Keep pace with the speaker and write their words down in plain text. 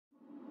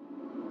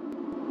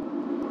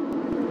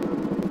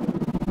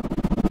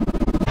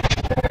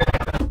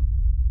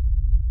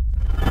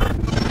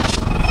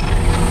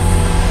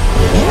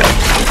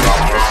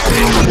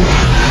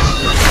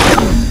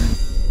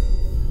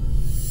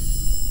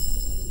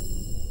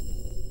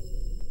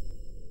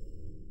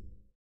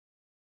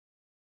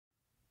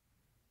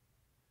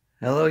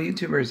Hello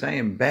YouTubers, I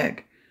am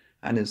back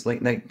on this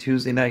late night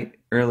Tuesday night,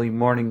 early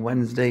morning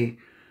Wednesday.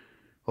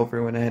 Hope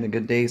everyone had a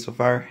good day so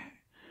far.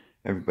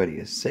 Everybody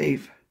is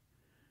safe.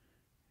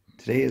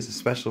 Today is a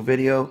special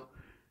video.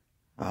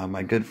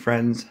 My good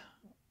friends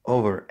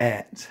over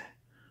at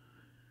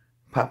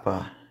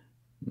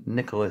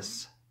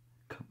Papanicholas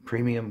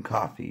Premium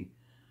Coffee.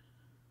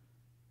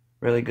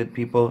 Really good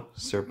people,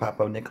 Sir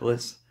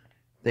Papanicholas.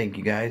 Thank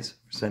you guys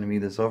for sending me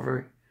this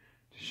over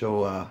to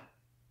show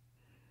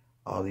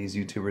all these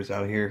YouTubers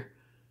out here.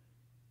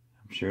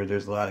 I'm sure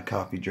there's a lot of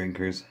coffee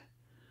drinkers.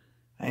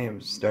 I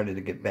am starting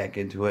to get back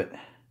into it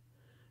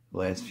the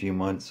last few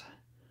months,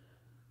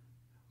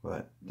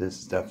 but this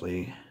is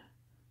definitely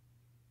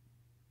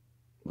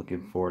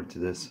looking forward to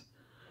this.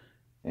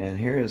 And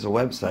here is a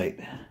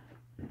website.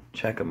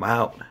 Check them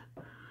out.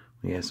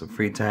 We have some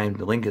free time.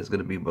 The link is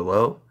going to be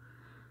below.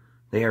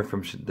 They are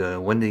from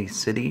the Windy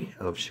City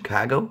of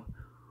Chicago,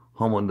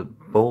 home of the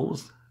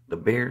Bulls, the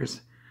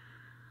Bears,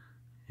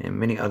 and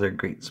many other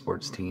great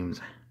sports teams.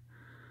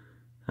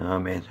 Oh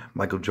man,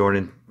 Michael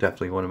Jordan,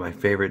 definitely one of my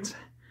favorites.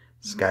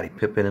 Scottie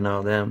Pippen and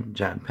all them,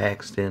 John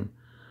Paxton.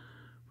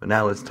 But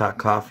now let's talk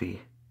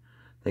coffee.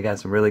 They got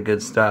some really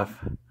good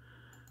stuff.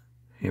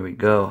 Here we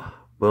go.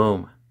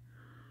 Boom.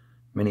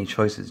 Many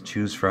choices to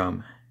choose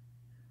from.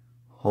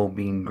 Whole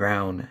bean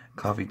ground,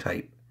 coffee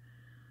type.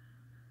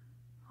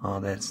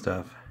 All that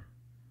stuff.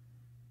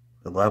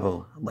 The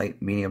level,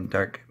 light, medium,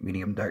 dark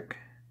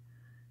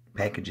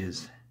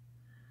packages.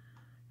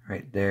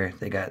 Right there,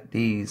 they got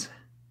these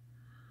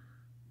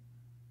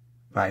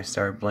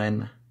 5-star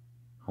blend,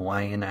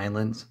 Hawaiian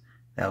Islands.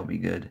 That would be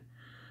good.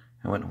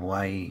 I went to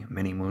Hawaii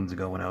many moons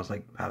ago when I was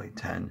like probably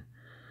 10.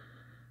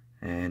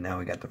 And now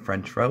we got the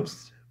French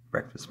roast,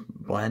 breakfast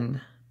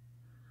blend,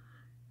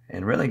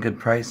 and really good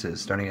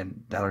prices, starting at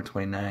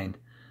 $1.29.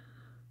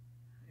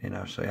 And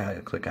I'll show you how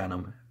to click on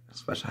them.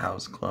 Special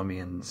House,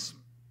 Colombian,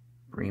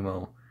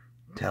 Primo,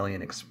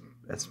 Italian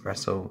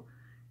Espresso,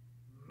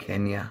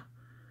 Kenya,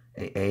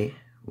 AA.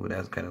 Ooh,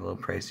 that's kind of a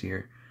little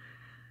pricier.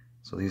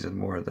 So these are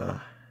more of the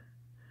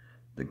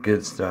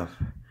good stuff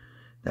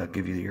that'll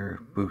give you your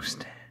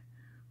boost.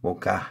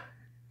 Mocha,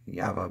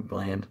 Java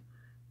blend,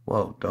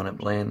 whoa, donut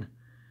blend,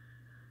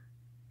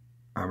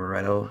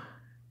 amaretto,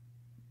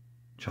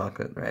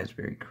 chocolate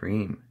raspberry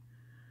cream.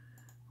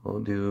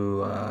 We'll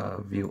do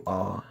view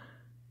all.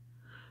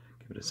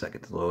 Give it a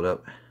second to load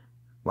up.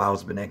 Wow,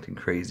 it's been acting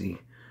crazy.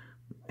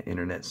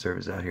 Internet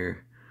service out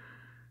here.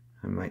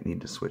 I might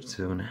need to switch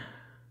soon.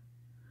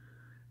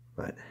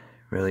 But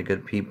really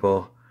good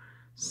people.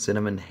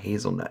 Cinnamon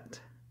hazelnut,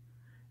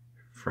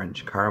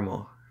 French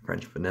caramel,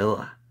 French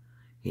vanilla,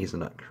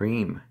 hazelnut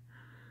cream.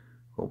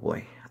 Oh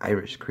boy,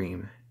 Irish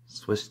cream,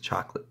 Swiss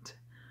chocolate.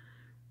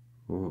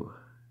 Ooh,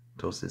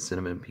 toasted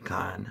cinnamon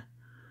pecan,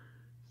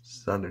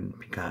 southern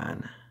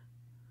pecan,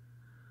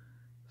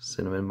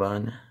 cinnamon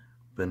bun,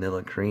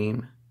 vanilla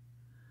cream,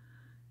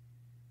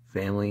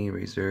 family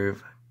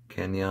reserve,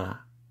 Kenya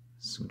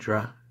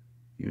Sutra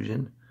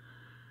fusion,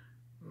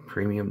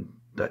 premium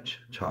Dutch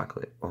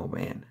chocolate. Oh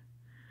man.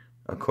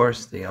 Of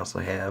course, they also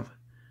have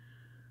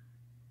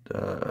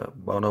the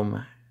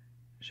bottom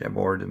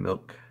Chabord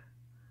milk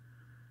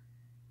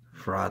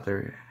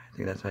frother. I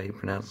think that's how you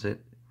pronounce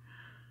it.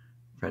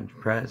 French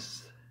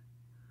press.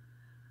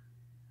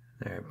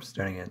 They're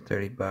starting at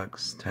 $30,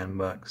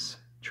 $10.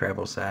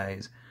 Travel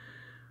size.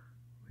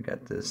 We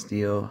got the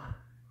steel,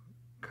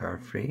 car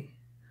free.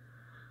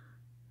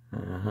 We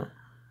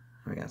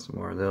got some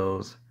more of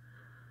those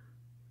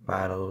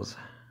bottles.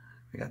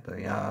 We got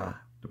the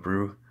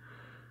brew.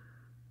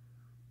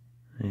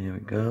 Here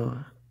we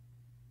go.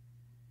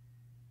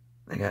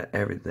 They got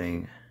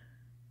everything.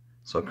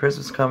 So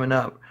Christmas coming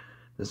up.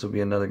 This will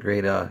be another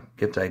great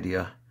gift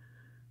idea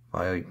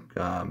for all you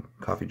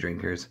coffee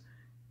drinkers.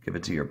 Give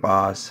it to your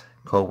boss,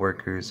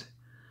 co-workers,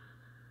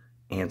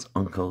 aunts,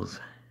 uncles,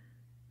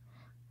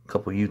 a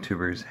couple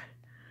YouTubers.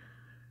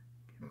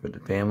 For the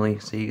family,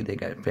 see, they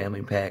got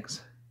family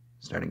packs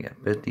starting at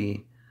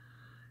 $50.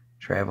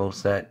 Travel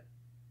set,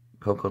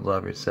 Cocoa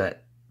Lover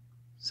set,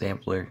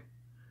 sampler.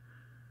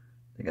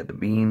 They got the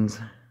beans.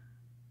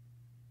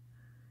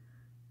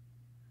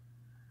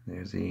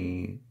 There's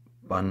the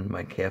bun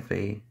by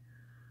Cafe.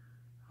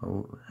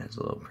 Oh, that's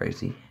a little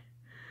pricey.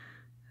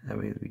 That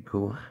would be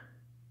cool.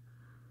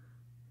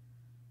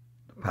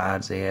 The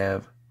pods they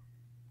have,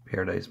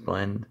 Paradise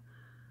Blend,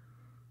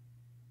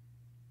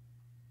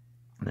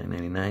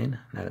 $9.99.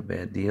 Not a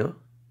bad deal.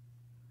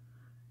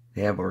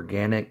 They have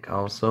organic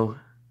also.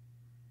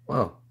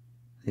 Whoa,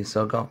 they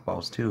sell golf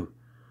balls too.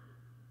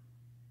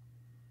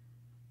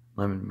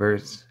 Lemon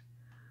burst,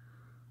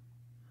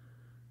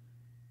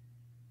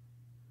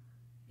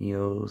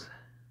 EOS,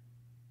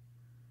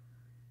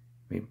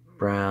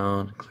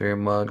 brown, clear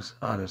mugs.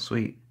 Oh, they're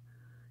sweet.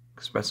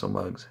 Espresso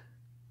mugs.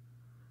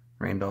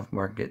 Randolph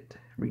Market,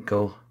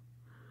 Rico,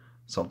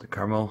 salted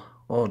caramel.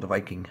 Oh, the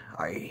Viking.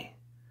 Aye.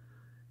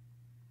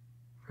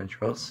 French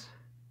roast.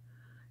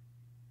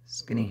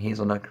 Skinny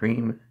hazelnut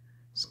cream.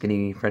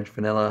 Skinny French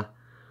vanilla.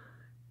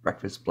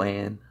 Breakfast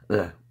blend.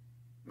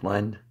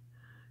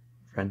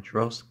 French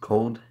roast,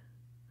 cold,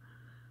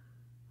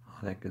 all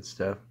that good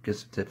stuff, gift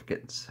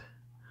certificates.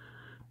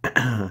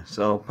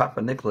 So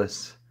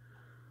Papanicholas,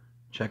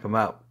 check them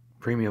out.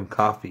 Premium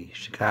coffee,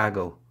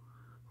 Chicago.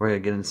 We're gonna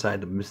get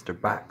inside the Mr.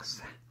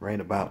 Box right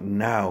about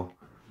now,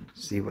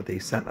 see what they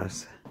sent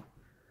us.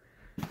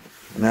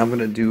 And I'm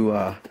gonna do,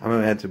 I'm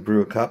gonna have to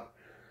brew a cup.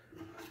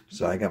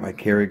 So I got my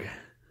Keurig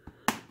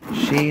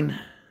machine,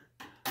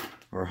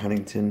 or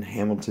Huntington,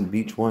 Hamilton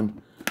Beach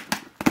one.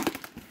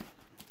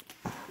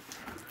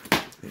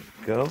 There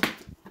we go.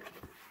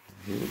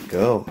 Here we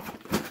go.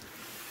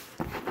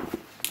 Put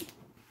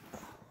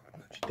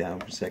you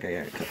down for a sec, I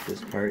gotta cut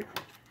this part.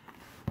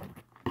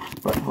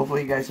 But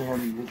hopefully you guys are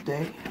having a good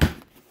day.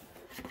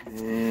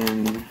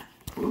 And,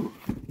 ooh,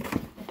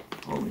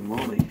 holy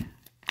moly,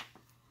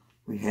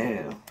 we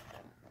have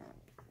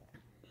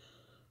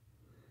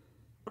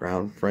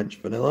ground French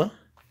vanilla,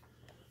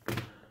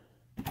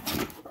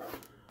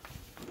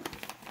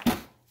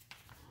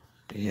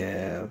 we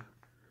have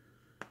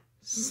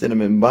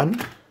cinnamon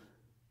bun,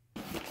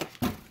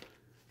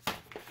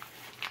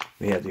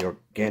 we have the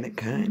organic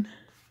kind,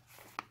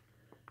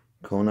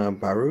 Kona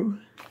Baru,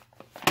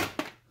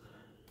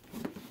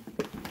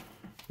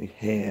 we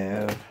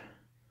have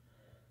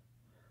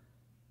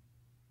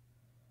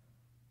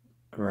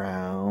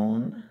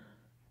ground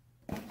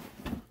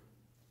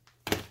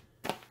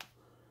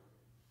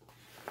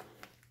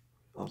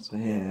also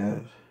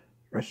have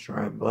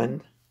restaurant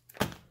blend.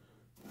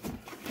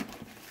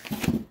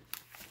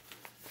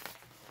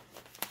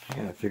 I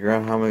gotta figure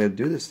out how I'm gonna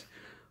do this.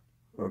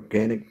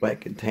 Organic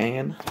black and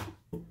tan.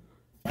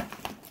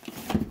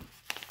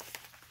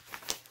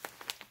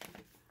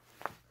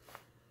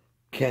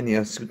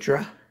 Kenya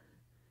Sutra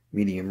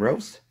medium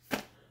roast.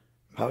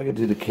 Probably gonna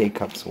do the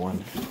KCUPS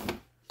one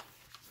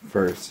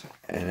first,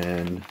 and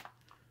then I'm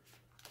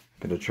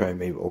gonna try and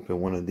maybe open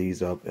one of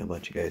these up and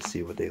let you guys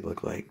see what they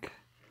look like.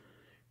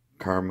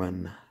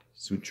 Carmen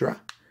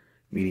Sutra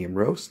medium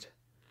roast.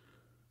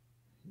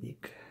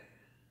 Eek.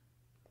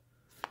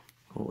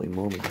 Holy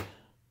moly.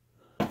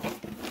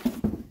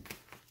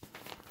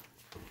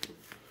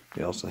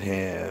 We also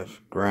have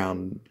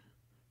ground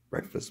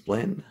breakfast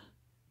blend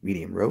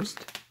medium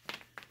roast.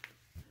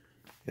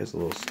 Here's a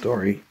little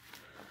story.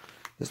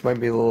 This might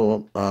be a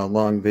little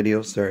long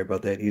video, sorry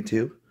about that,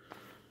 YouTube.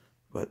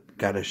 But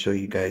gotta show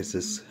you guys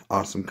this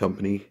awesome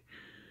company,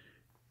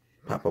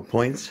 Papa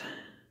Points.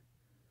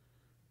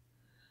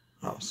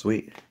 Oh,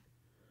 sweet.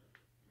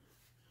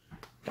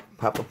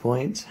 Papa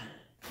Points.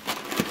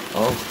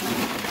 Oh,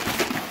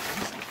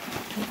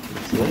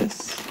 what's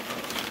this?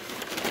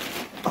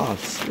 Oh,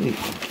 sweet.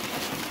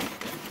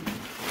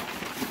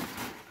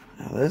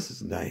 Now this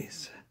is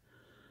nice.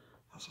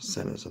 Also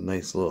sent us a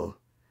nice little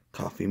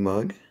coffee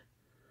mug,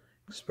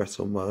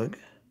 espresso mug.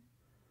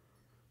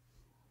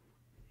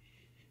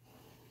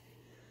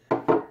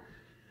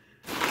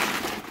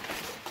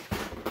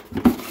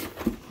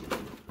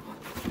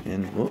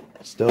 And whoop,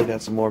 still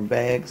got some more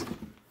bags.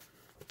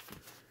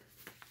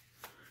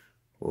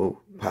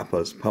 Whoa,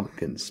 Papa's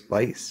pumpkin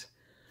spice.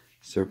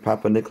 Sir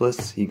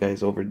Papanicholas, you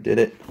guys overdid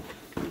it.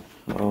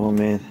 Oh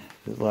man,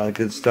 there's a lot of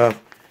good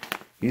stuff.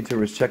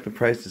 YouTubers, check the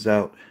prices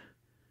out.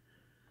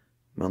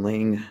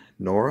 Malang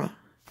Nora,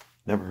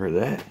 never heard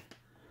of that.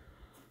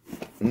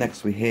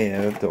 Next we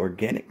have the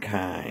organic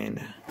kind.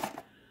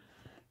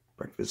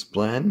 Breakfast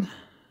blend.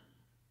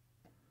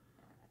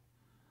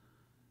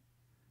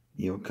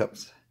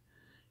 KCUPS.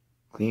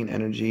 Clean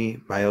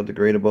energy,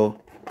 biodegradable.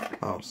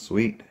 Oh,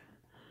 sweet.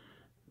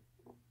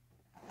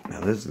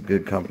 Now this is a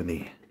good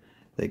company.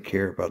 They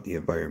care about the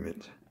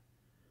environment.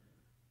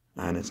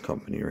 Honest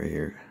company right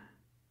here.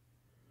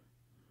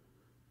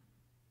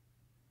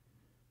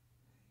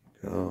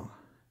 Go.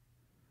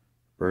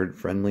 Bird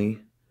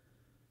friendly.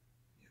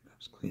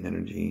 Clean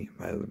energy,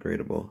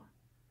 biodegradable.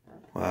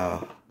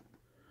 Wow.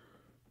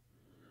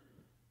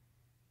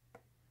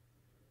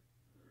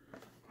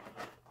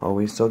 Oh,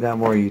 we still got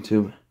more,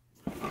 YouTube.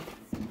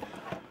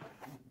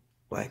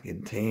 Black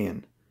and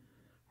tan.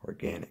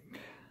 Organic.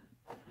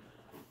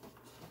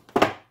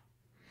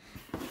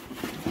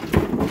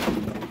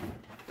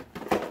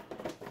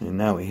 And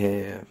now we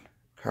have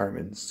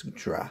Carmen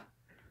Sutra.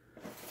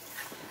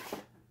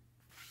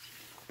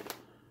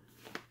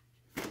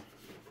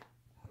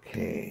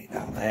 Okay,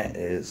 now that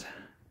is,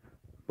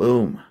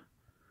 boom,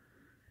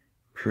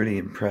 pretty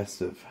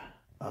impressive.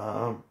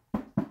 You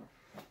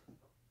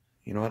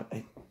know what,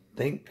 I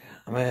think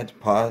I'm gonna have to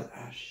pause.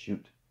 Oh,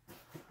 shoot.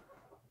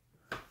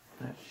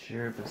 Not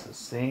sure if it's the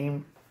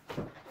same.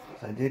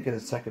 I did get a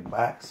second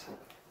box.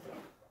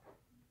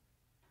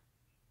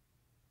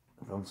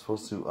 If I'm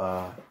supposed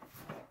to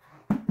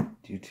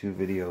do 2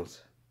 videos.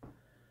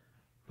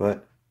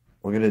 But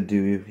we're gonna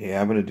do, yeah,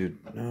 I'm gonna do,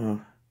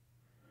 no,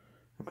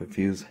 I'm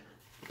confused.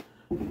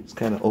 It's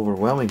kind of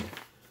overwhelming.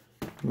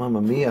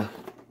 Mamma mia.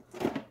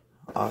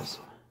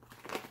 Awesome.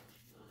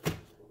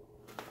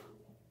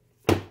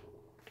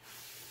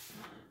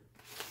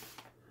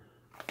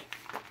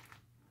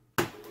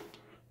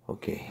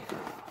 Okay.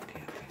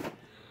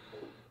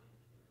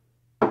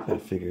 Gotta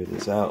figure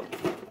this out.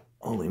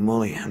 Holy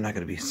moly, I'm not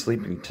going to be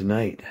sleeping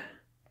tonight.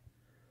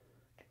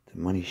 Get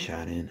the money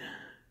shot in.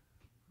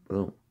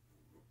 Boom.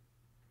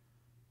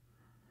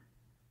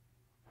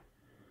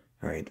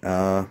 Alright,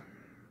 I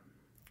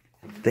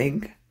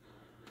think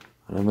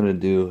what I'm going to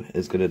do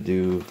is going to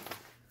do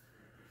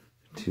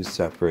 2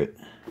 separate,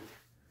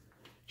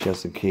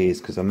 just in case,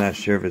 because I'm not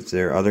sure if it's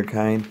their other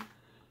kind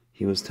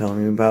he was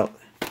telling me about,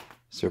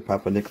 Sir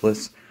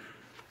Papanicholas.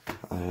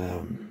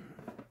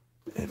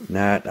 If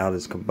not, I'll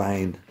just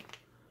combine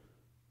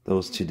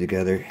those 2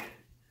 together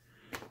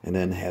and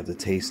then have the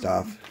taste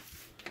off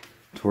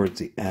towards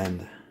the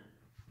end,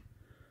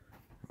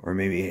 or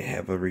maybe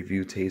have a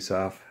review taste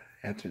off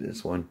after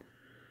this one.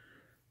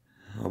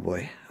 Oh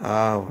boy.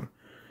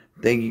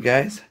 Thank you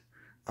guys.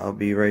 I'll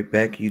be right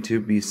back.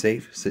 YouTube, be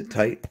safe, sit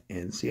tight,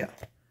 and see ya.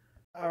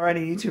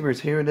 Alrighty, YouTubers,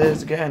 here it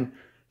is again.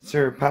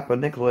 Sir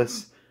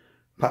Papanicholas,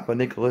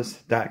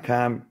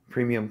 papanicholas.com,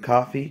 premium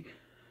coffee.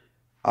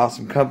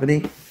 Awesome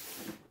company.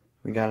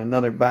 We got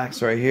another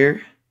box right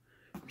here.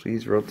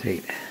 Please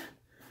rotate.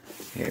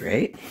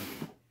 Alright.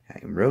 I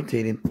am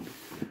rotating.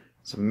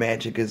 Some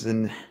magic is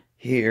in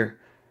here.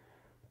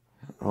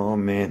 Oh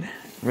man.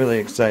 I'm really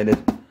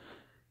excited.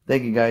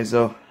 Thank you guys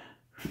though.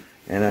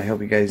 And I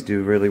hope you guys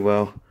do really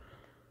well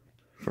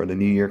for the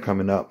new year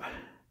coming up.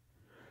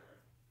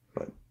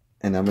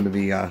 And I'm going to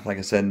be, like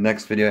I said,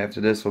 next video after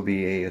this will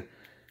be a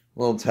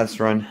little test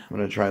run. I'm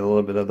going to try a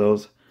little bit of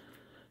those.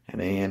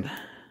 And then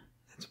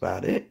that's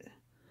about it.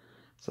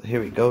 So here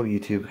we go,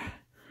 YouTube.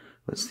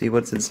 Let's see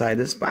what's inside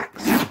this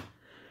box.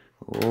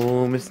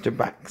 Oh, Mr.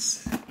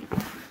 Box.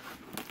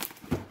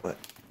 But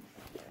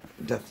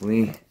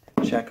definitely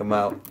check them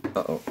out.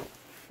 Uh-oh.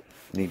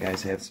 And you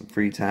guys have some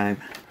free time.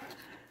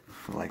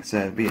 Like I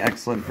said, it'd be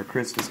excellent for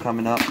Christmas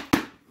coming up.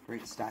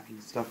 Great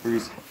stocking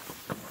stuffers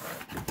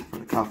for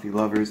the coffee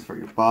lovers, for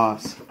your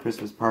boss,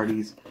 Christmas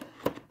parties,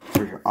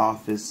 for your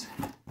office.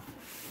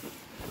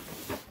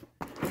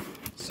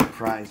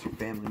 Surprise your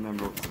family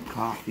member with some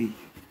coffee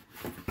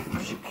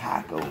from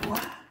Chicago.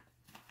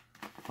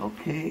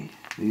 Okay,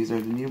 these are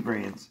the new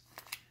brands.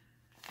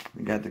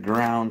 We got the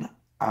ground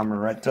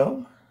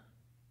amaretto.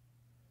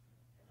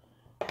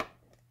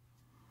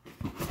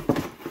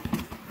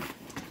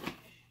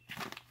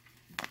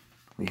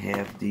 We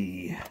have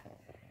the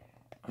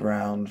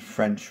ground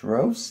French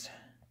roast.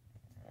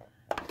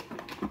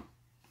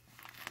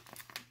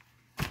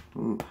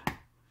 Ooh.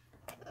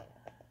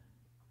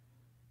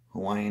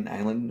 Hawaiian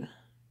Island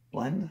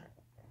blend.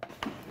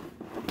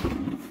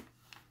 And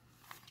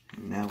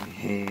now we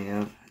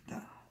have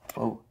the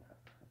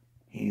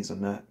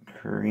hazelnut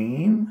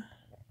cream.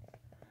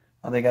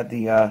 Oh, they got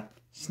the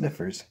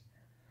sniffers.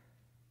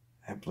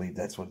 I believe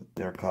that's what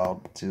they're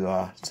called,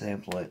 to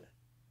sample it.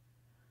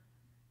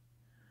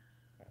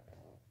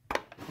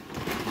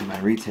 In my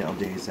retail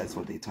days, that's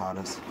what they taught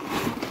us.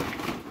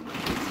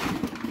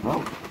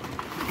 Oh,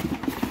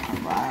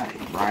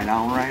 alright, right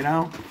on, right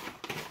on.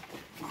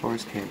 Of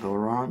course, can't go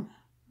wrong.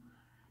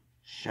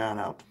 Shout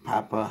out to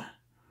Papa.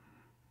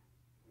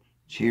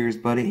 Cheers,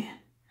 buddy.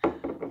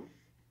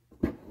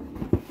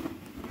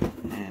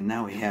 And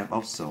now we have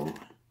also,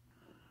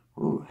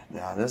 ooh,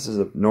 now this is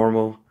a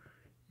normal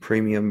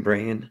premium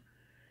brand.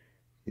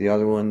 The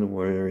other one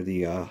were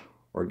the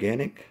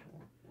organic.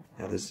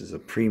 Now this is a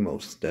primo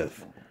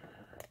stuff.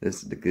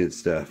 This is the good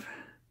stuff.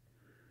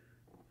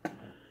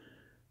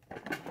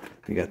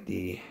 We got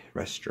the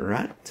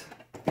restaurant.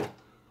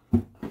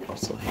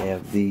 Also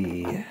have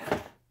the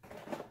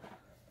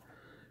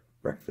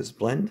breakfast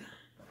blend.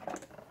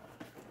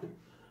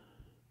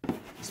 It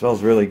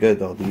smells really good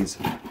though, these.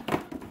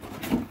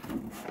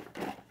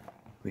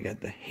 We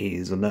got the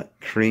hazelnut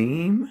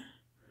cream.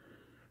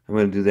 I'm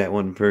going to do that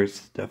one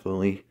first.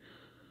 Definitely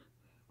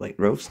light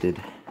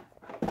roasted.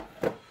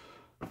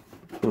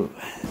 Ooh,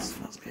 it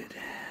smells good.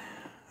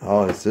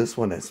 Oh, it's this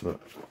one that's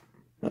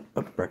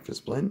a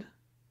breakfast blend.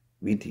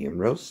 Medium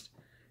roast.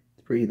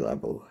 3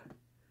 level.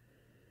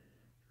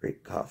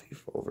 Great coffee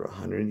for over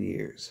 100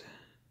 years.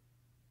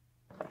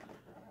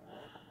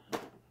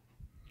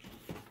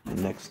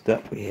 And next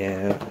up we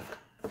have,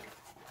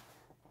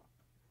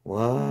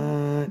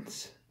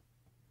 what?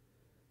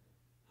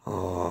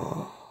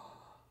 Oh,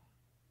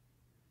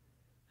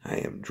 I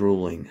am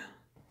drooling.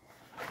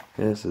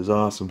 This is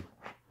awesome.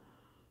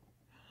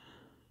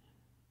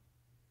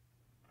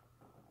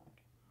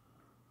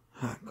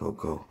 Hot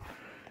cocoa.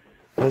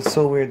 It's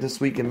so weird this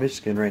week in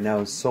Michigan right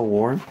now. It's so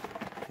warm.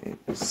 It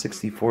was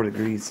 64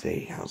 degrees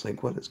today. I was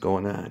like, what is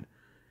going on?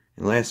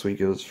 And last week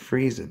it was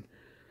freezing.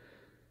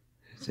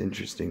 It's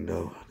interesting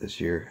though, this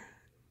year.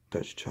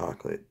 Dutch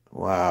chocolate.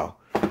 Wow.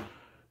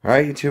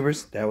 Alright,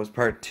 YouTubers, that was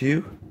part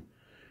 2.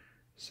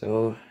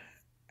 So,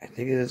 I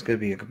think it is going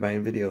to be a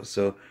combined video.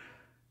 So,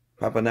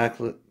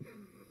 Papanicholas,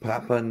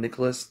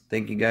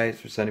 thank you guys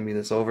for sending me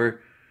this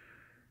over.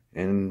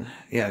 And,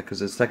 yeah, because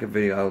the second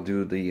video I'll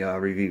do the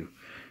review.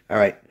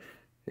 Alright,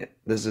 yeah,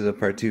 this is a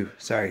part 2.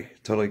 Sorry,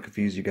 totally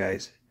confused you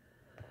guys.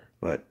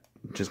 But,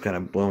 just kind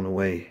of blown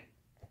away.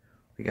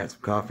 We got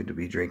some coffee to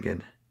be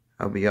drinking.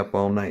 I'll be up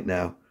all night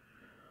now.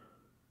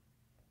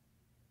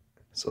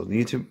 So,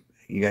 YouTube,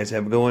 You guys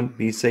have a good one.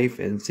 Be safe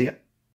and see ya.